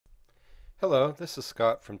Hello, this is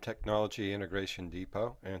Scott from Technology Integration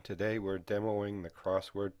Depot, and today we're demoing the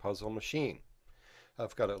Crossword Puzzle Machine.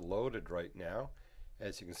 I've got it loaded right now.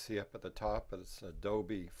 As you can see up at the top, it's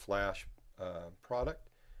Adobe Flash product,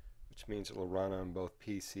 which means it'll run on both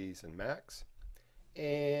PCs and Macs.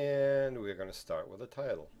 And we're going to start with a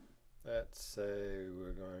title. Let's say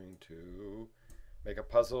we're going to make a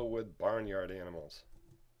puzzle with barnyard animals.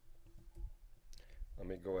 Let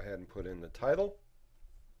me go ahead and put in the title.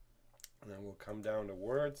 And then we'll come down to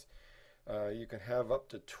words. You can have up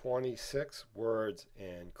to 26 words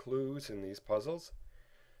and clues in these puzzles.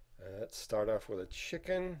 Let's start off with a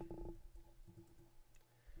chicken.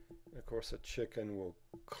 And of course, a chicken will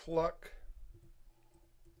cluck.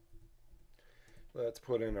 Let's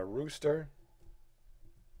put in a rooster.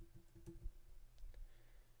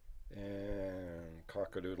 And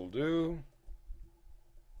cock-a-doodle-doo.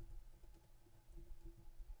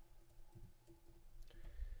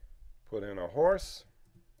 Put in a horse.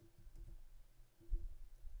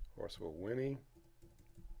 Horse will whinny.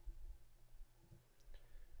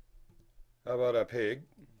 How about a pig,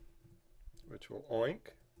 which will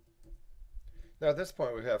oink? Now at this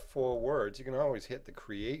point we have 4 words. You can always hit the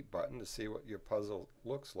create button to see what your puzzle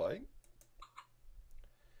looks like.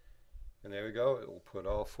 And there we go. It will put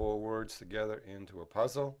all 4 words together into a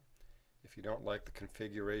puzzle. If you don't like the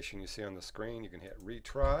configuration you see on the screen, you can hit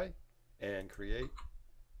retry and create.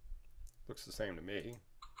 Looks the same to me.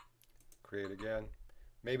 Create again.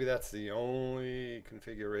 Maybe that's the only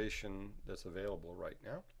configuration that's available right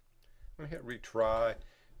now. I'm going to hit retry,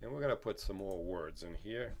 and we're going to put some more words in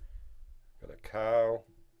here. Got a cow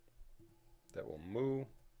that will moo.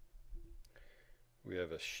 We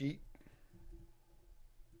have a sheep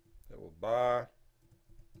that will baa.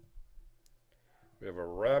 We have a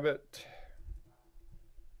rabbit.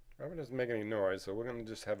 Rabbit doesn't make any noise, so we're going to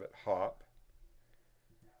just have it hop.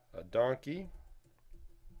 A donkey,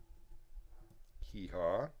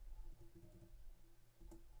 hee-haw.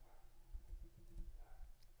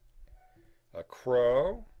 A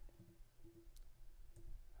crow,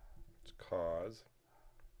 it's cause.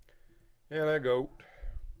 And a goat.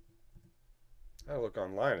 I look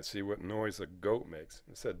online and see what noise a goat makes.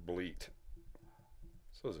 It said bleat.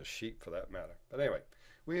 So is a sheep for that matter. But anyway,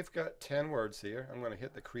 we've got 10 words here. I'm going to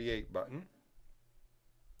hit the create button.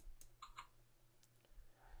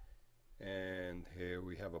 And here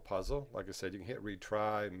we have a puzzle. Like I said, you can hit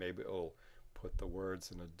retry. Maybe it'll put the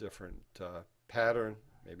words in a different pattern.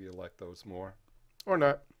 Maybe you'll like those more or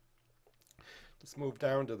not. Let's move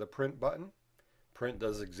down to the print button. Print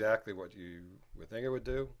does exactly what you would think it would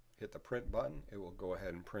do. Hit the print button. It will go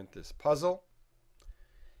ahead and print this puzzle.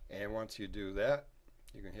 And once you do that,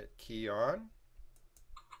 you can hit key on.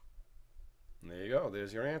 And there you go.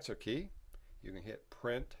 There's your answer key. You can hit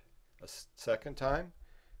print a second time.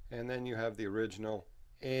 And then you have the original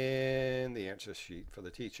and the answer sheet for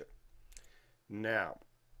the teacher. Now,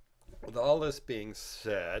 with all this being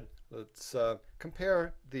said, let's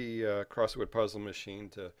compare the Crossword Puzzle Machine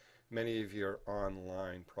to many of your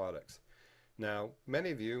online products. Now,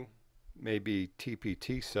 many of you may be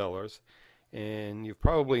TPT sellers, and you've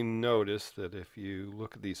probably noticed that if you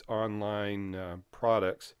look at these online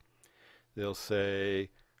products, they'll say,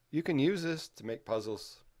 you can use this to make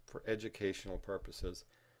puzzles for educational purposes,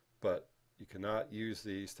 but you cannot use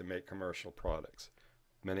these to make commercial products.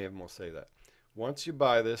 Many of them will say that. Once you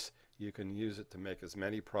buy this, you can use it to make as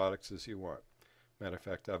many products as you want. Matter of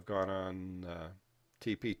fact, I've gone on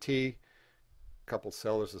TPT. A couple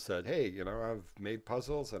sellers have said, hey, you know, I've made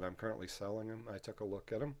puzzles and I'm currently selling them. I took a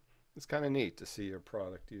look at them. It's kind of neat to see your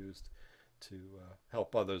product used to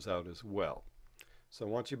help others out as well. So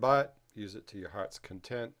once you buy it, use it to your heart's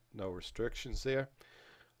content. No restrictions there.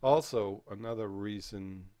 Also, another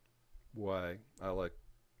reason why I like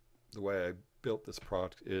the way I built this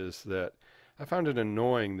product is that I found it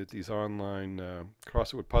annoying that these online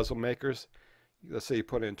crossword puzzle makers, let's say you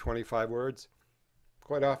put in 25 words,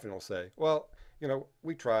 quite often they'll say, well, you know,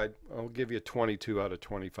 we tried, I'll give you 22 out of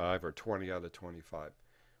 25 or 20 out of 25.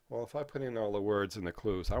 Well, if I put in all the words and the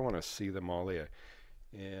clues, I want to see them all there.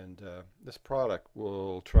 And this product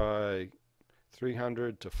will try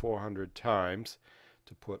 300 to 400 times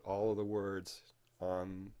to put all of the words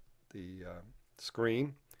on the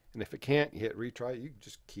screen, and if it can't, you hit retry. You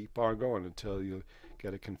just keep on going until you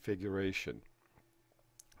get a configuration.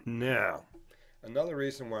 Now, another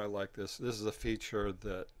reason why I like this is a feature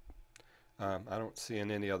that I don't see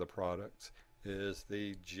in any other products, is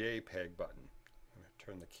the JPEG button. I'm going to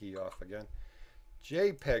turn the key off again.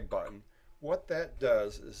 JPEG button, what that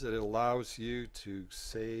does is it allows you to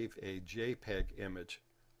save a JPEG image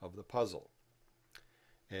of the puzzle.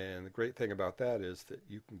 And the great thing about that is that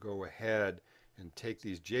you can go ahead and take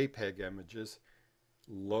these JPEG images,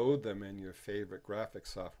 load them in your favorite graphics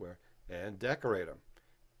software, and decorate them.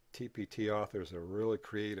 TPT authors are really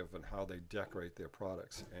creative in how they decorate their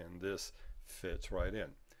products, and this fits right in.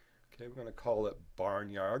 Okay, we're going to call it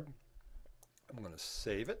Barnyard. I'm going to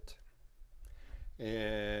save it,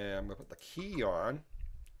 and I'm going to put the key on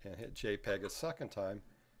and hit JPEG a second time.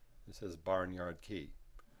 It says Barnyard key.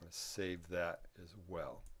 I'm going to save that as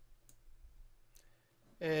well.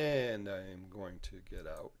 And I'm going to get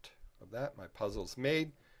out of that. My puzzle's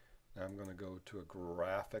made. Now I'm going to go to a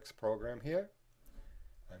graphics program here.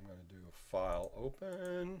 I'm going to do a file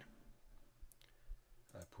open.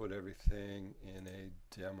 I put everything in a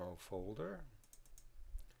demo folder.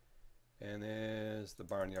 And there's the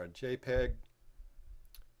Barnyard JPEG.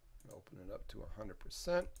 Open it up to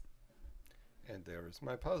 100%. And there is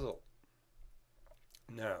my puzzle.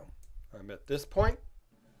 Now, I'm at this point.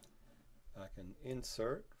 I can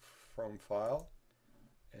insert from file.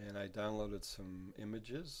 And I downloaded some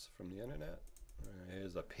images from the internet.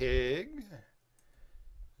 Here's a pig.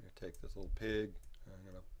 I'm going to take this little pig. I'm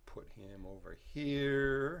going to put him over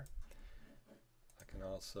here. I can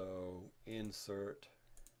also insert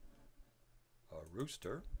a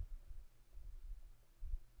rooster.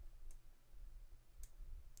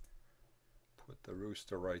 Put the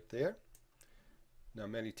rooster right there. Now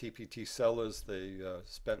many TPT sellers, they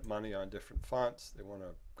spent money on different fonts. They want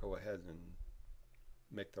to go ahead and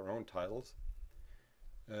make their own titles.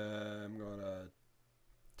 I'm going to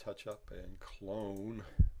touch up and clone.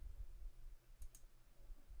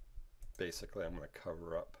 Basically, I'm going to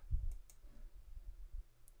cover up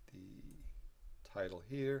the title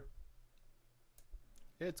here.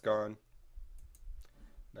 It's gone.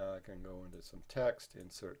 Now I can go into some text,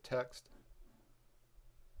 insert text.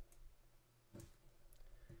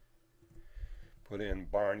 Put in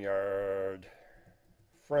Barnyard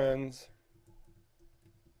Friends.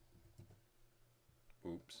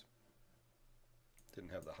 Oops.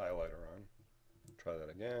 Didn't have the highlighter on. Try that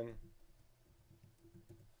again.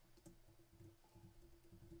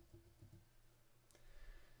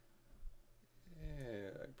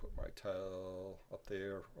 And I put my title up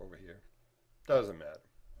there, over here. Doesn't matter.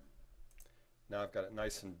 Now I've got it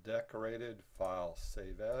nice and decorated. File,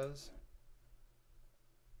 save as.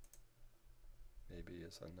 Maybe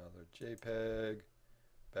it's another JPEG.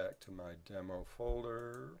 Back to my demo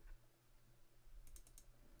folder.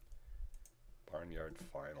 Barnyard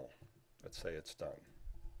final. Let's say it's done.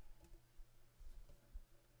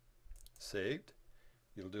 Saved.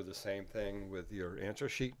 You'll do the same thing with your answer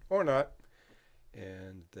sheet or not.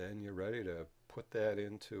 And then you're ready to put that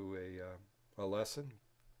into a lesson.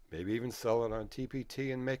 Maybe even sell it on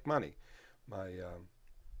TPT and make money. My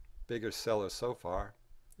biggest seller so far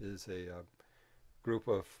is a group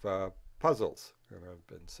of puzzles. And I've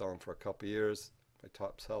been selling for a couple years. My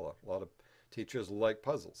top seller. A lot of teachers like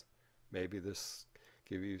puzzles. Maybe this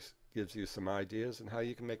gives you some ideas on how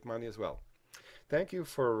you can make money as well. Thank you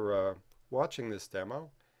for watching this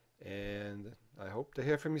demo, and I hope to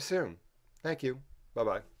hear from you soon. Thank you.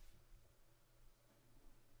 Bye-bye.